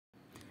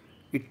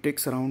it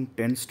takes around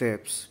 10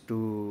 steps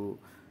to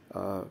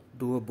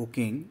do a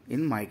booking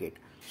in MyGate.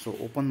 So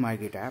open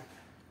MyGate app,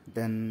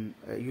 then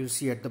you'll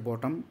see at the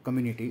bottom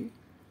community,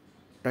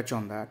 touch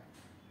on that,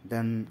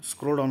 then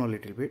scroll down a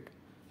little bit,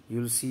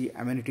 you'll see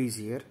amenities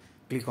here,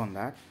 click on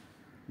that,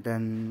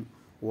 then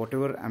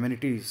whatever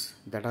amenities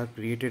that are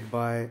created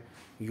by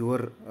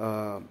your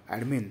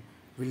admin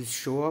will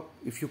show up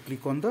if you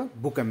click on the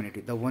book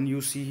amenity. The one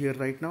you see here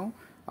right now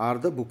are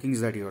the bookings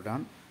that you have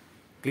done.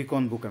 Click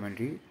on book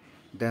amenity,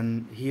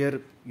 then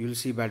here you'll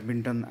see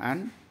badminton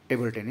and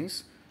table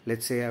tennis.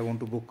 Let's say I want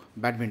to book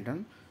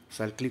badminton,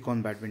 so I'll click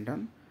on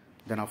badminton.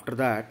 Then after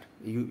that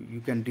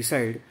you can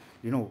decide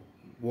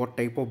what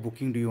type of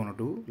booking do you want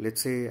to do.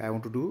 Let's say I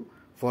want to do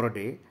for a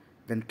day,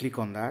 then click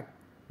on that,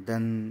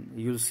 then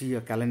you'll see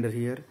a calendar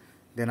here,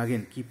 then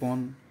again keep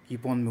on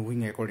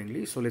moving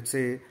accordingly. So let's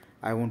say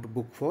I want to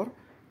book for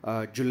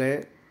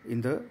July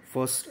in the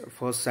first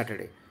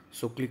Saturday,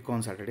 so click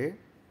on Saturday,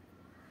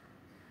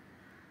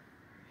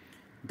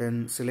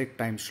 then select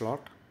time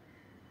slot,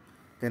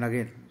 then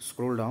again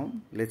scroll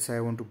down. Let's say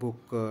I want to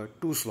book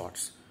 2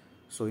 slots.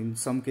 So in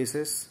some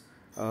cases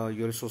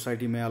your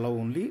society may allow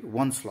only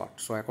 1 slot,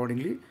 so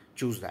accordingly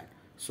choose that.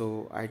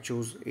 So I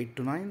chose 8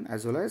 to 9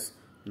 as well as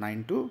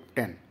 9 to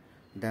 10.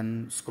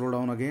 Then scroll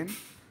down again,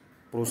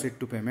 proceed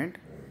to payment,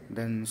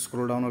 then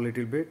scroll down a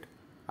little bit,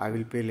 I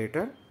will pay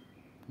later,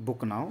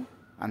 book now,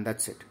 and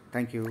that's it.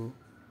 Thank you.